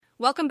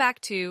Welcome back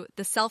to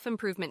The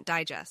Self-Improvement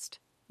Digest,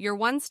 your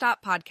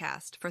one-stop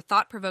podcast for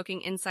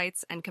thought-provoking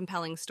insights and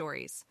compelling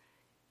stories.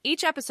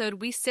 Each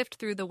episode, we sift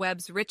through the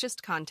web's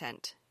richest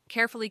content,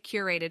 carefully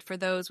curated for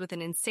those with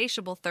an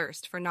insatiable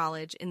thirst for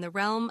knowledge in the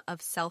realm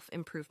of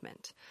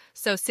self-improvement.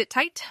 So sit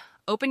tight,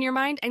 open your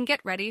mind, and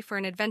get ready for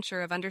an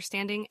adventure of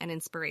understanding and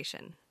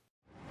inspiration.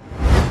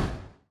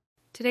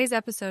 Today's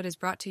episode is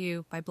brought to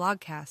you by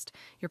Blogcast,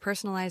 your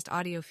personalized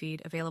audio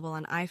feed available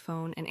on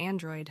iPhone and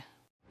Android.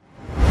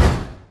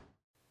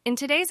 In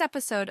today's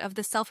episode of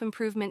the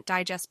Self-Improvement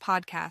Digest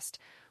podcast,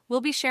 we'll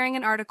be sharing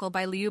an article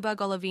by Lyuba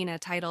Golovina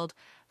titled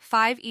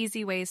 5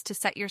 Easy Ways to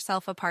Set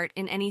Yourself Apart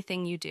in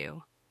Anything You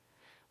Do.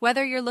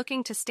 Whether you're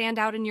looking to stand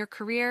out in your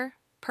career,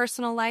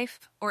 personal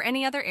life, or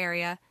any other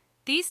area,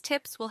 these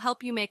tips will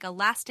help you make a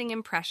lasting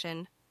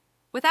impression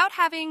without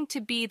having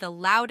to be the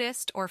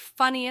loudest or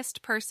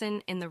funniest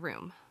person in the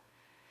room.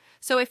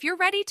 So if you're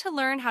ready to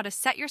learn how to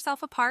set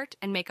yourself apart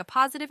and make a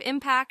positive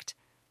impact,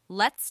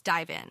 let's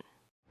dive in.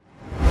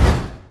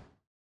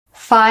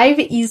 5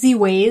 easy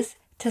ways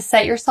to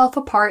set yourself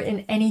apart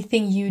in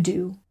anything you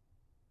do.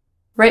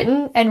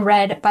 Written and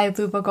read by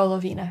Lyuba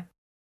Golovina.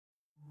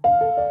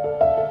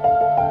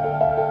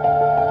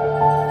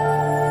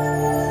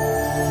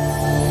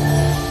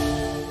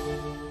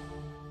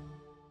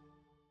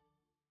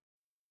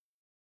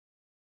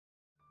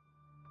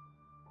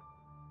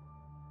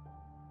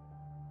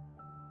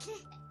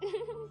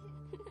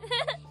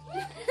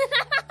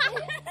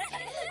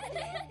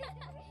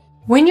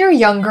 When you're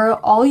younger,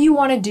 all you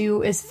want to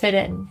do is fit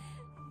in.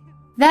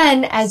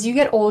 Then, as you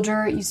get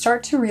older, you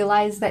start to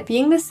realize that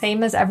being the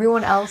same as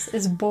everyone else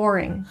is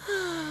boring.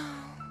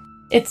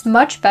 It's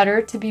much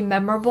better to be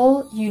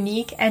memorable,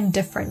 unique, and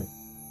different.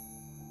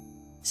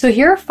 So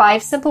here are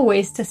 5 simple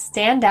ways to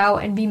stand out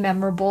and be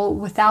memorable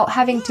without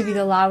having to be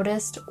the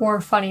loudest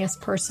or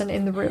funniest person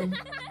in the room.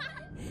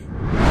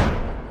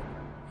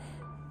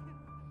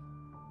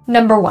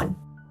 Number 1.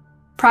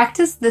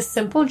 Practice this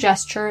simple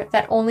gesture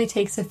that only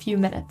takes a few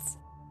minutes.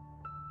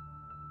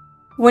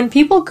 When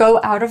people go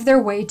out of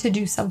their way to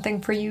do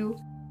something for you,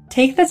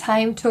 take the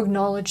time to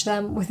acknowledge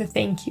them with a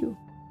thank you.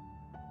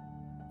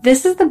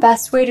 This is the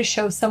best way to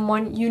show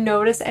someone you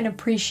notice and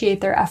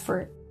appreciate their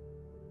effort.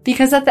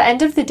 Because at the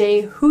end of the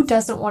day, who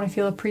doesn't want to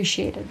feel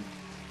appreciated?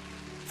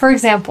 For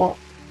example,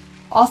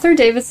 author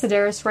David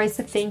Sedaris writes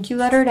a thank you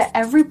letter to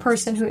every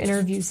person who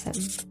interviews him,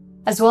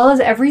 as well as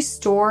every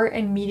store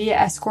and media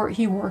escort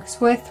he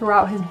works with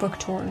throughout his book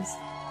tours.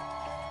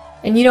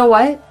 And you know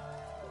what?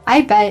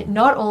 I bet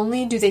not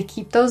only do they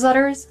keep those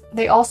letters,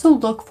 they also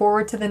look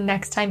forward to the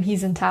next time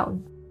he's in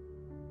town.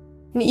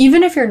 And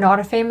even if you're not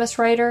a famous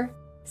writer,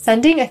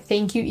 sending a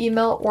thank you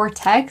email or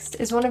text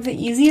is one of the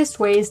easiest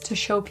ways to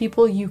show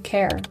people you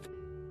care.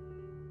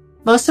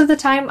 Most of the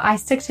time, I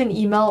stick to an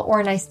email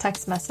or a nice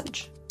text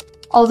message,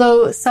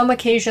 although some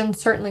occasions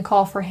certainly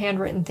call for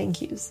handwritten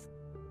thank yous.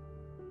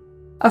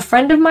 A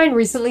friend of mine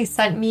recently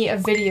sent me a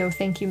video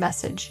thank you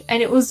message,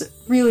 and it was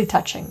really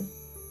touching.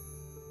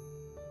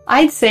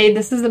 I'd say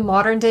this is the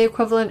modern-day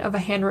equivalent of a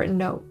handwritten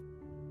note.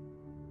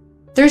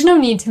 There's no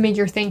need to make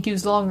your thank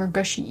yous long or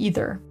gushy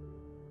either.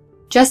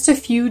 Just a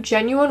few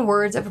genuine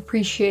words of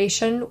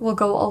appreciation will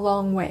go a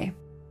long way.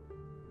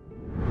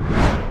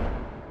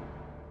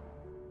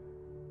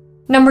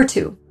 Number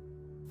 2.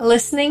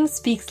 Listening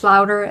speaks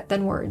louder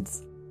than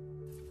words.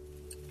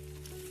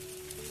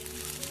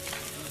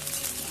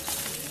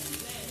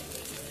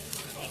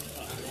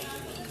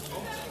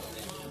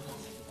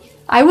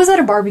 I was at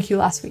a barbecue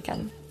last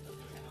weekend.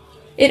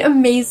 It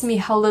amazed me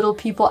how little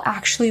people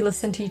actually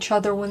listen to each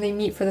other when they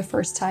meet for the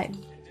first time.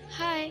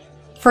 Hi.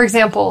 For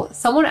example,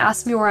 someone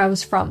asked me where I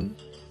was from.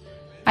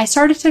 I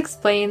started to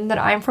explain that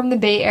I'm from the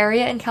Bay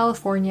Area in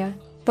California,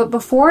 but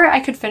before I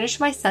could finish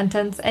my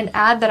sentence and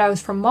add that I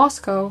was from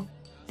Moscow,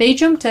 they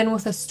jumped in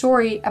with a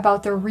story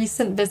about their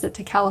recent visit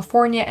to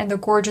California and the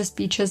gorgeous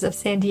beaches of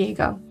San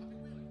Diego.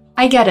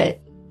 I get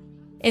it.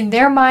 In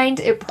their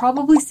mind, it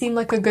probably seemed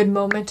like a good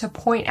moment to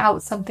point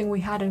out something we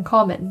had in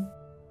common.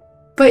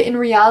 But in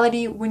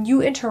reality, when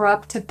you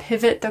interrupt to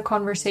pivot the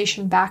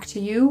conversation back to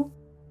you,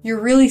 you're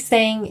really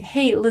saying,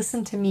 hey,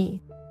 listen to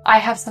me. I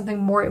have something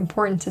more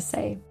important to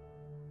say.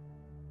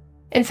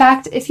 In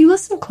fact, if you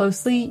listen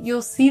closely,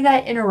 you'll see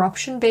that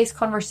interruption-based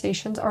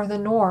conversations are the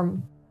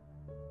norm.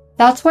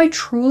 That's why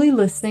truly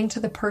listening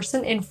to the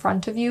person in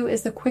front of you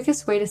is the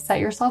quickest way to set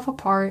yourself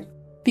apart,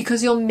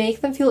 because you'll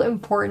make them feel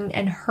important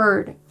and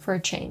heard for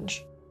a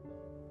change.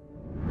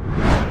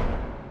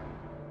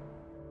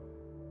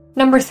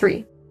 Number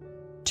 3.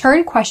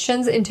 Turn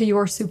questions into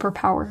your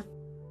superpower.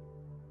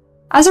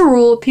 As a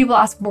rule, people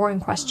ask boring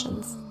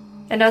questions,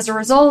 and as a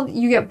result,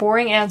 you get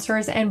boring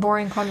answers and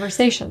boring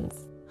conversations.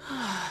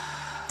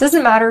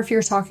 Doesn't matter if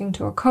you're talking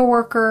to a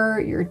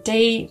coworker, your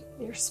date,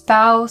 your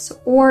spouse,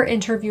 or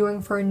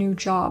interviewing for a new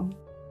job.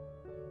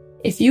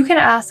 If you can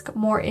ask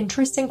more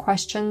interesting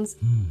questions,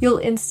 you'll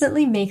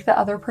instantly make the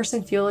other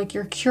person feel like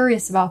you're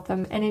curious about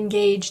them and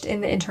engaged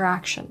in the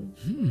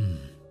interaction.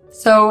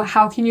 So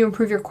how can you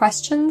improve your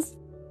questions?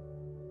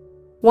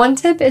 One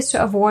tip is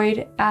to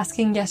avoid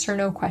asking yes or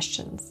no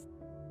questions.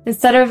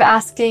 Instead of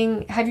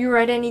asking, have you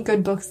read any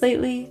good books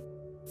lately?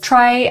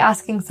 Try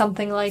asking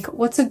something like,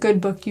 what's a good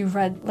book you've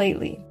read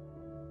lately?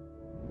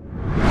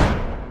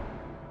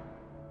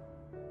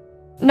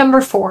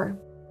 Number 4,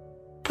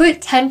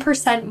 put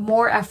 10%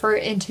 more effort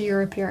into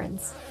your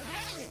appearance.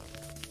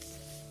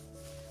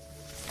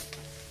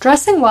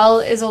 Dressing well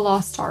is a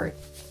lost art.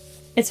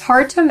 It's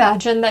hard to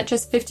imagine that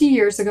just 50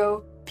 years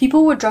ago,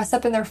 people would dress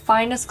up in their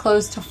finest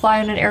clothes to fly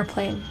on an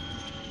airplane.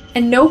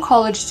 And no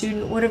college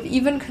student would have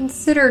even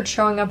considered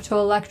showing up to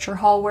a lecture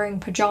hall wearing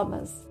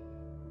pajamas.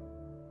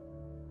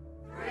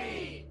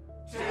 3,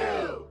 2,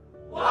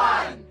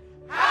 1,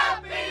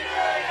 Happy New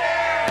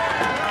Year!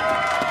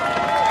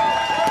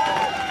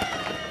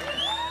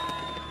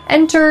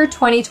 Enter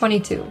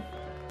 2022.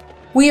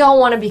 We all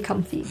want to be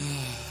comfy.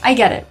 I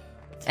get it.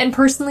 And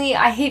personally,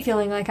 I hate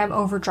feeling like I'm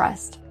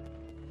overdressed.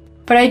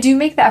 But I do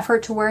make the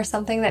effort to wear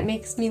something that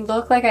makes me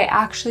look like I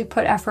actually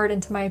put effort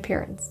into my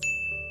appearance.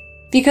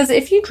 Because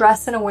if you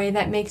dress in a way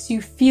that makes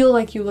you feel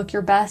like you look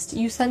your best,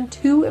 you send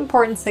 2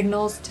 important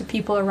signals to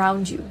people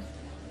around you.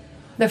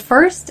 The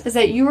first is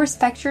that you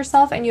respect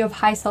yourself and you have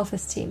high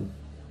self-esteem.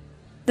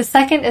 The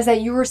second is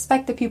that you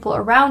respect the people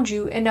around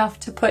you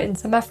enough to put in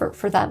some effort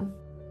for them.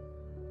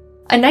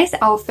 A nice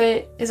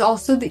outfit is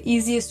also the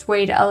easiest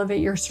way to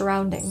elevate your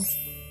surroundings.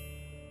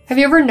 Have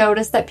you ever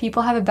noticed that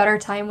people have a better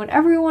time when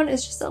everyone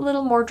is just a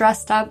little more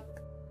dressed up?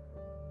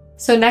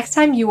 So next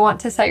time you want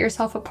to set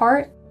yourself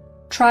apart,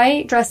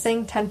 try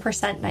dressing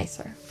 10%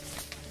 nicer.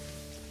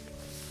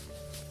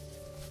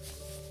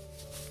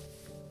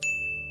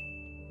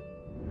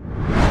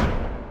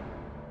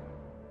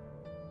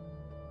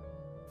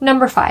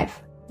 Number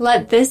 5,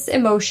 let this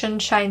emotion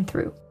shine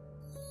through.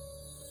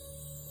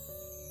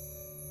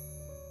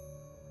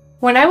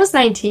 When I was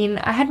 19,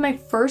 I had my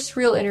first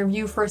real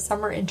interview for a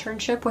summer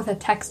internship with a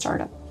tech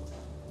startup.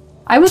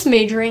 I was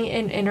majoring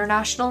in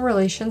international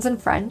relations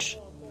and French,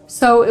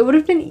 so it would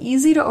have been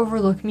easy to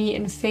overlook me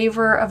in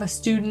favor of a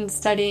student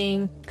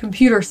studying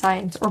computer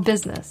science or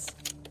business.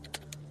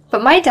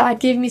 But my dad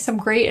gave me some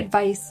great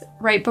advice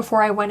right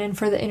before I went in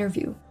for the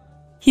interview.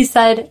 He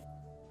said,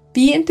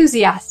 be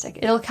enthusiastic.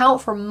 It'll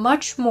count for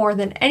much more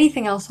than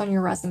anything else on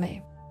your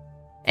resume.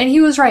 And he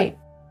was right.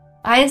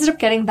 I ended up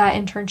getting that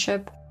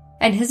internship,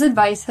 and his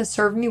advice has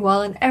served me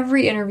well in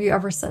every interview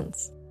ever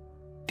since.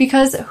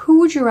 Because who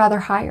would you rather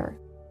hire?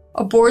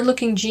 A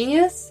bored-looking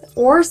genius,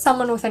 or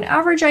someone with an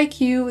average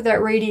IQ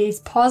that radiates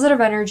positive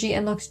energy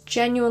and looks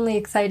genuinely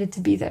excited to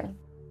be there?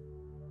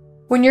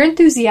 When you're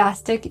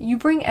enthusiastic, you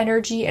bring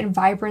energy and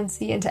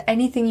vibrancy into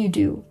anything you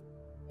do,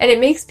 and it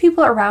makes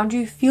people around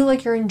you feel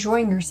like you're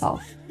enjoying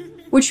yourself,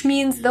 which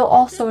means they'll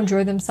also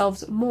enjoy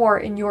themselves more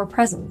in your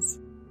presence.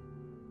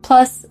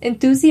 Plus,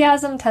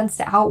 enthusiasm tends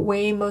to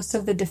outweigh most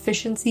of the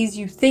deficiencies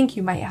you think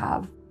you might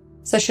have,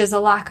 such as a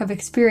lack of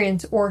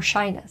experience or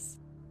shyness.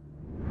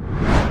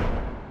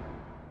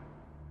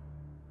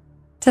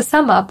 To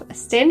sum up,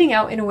 standing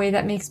out in a way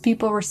that makes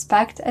people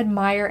respect,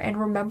 admire, and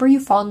remember you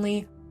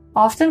fondly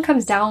often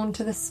comes down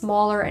to the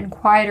smaller and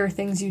quieter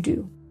things you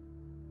do.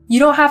 You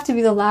don't have to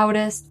be the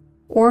loudest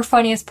or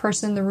funniest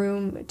person in the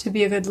room to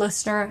be a good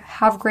listener,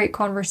 have great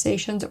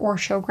conversations, or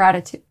show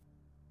gratitude.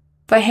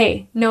 But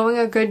hey, knowing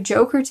a good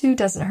joke or two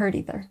doesn't hurt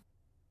either.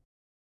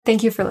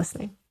 Thank you for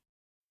listening.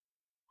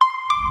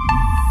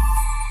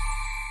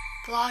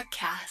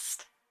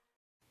 Blogcast.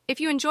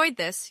 If you enjoyed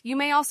this, you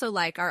may also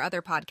like our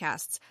other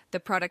podcasts, The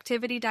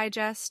Productivity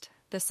Digest,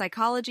 The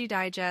Psychology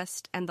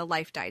Digest, and The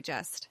Life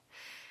Digest.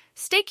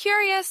 Stay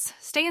curious,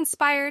 stay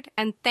inspired,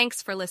 and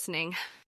thanks for listening.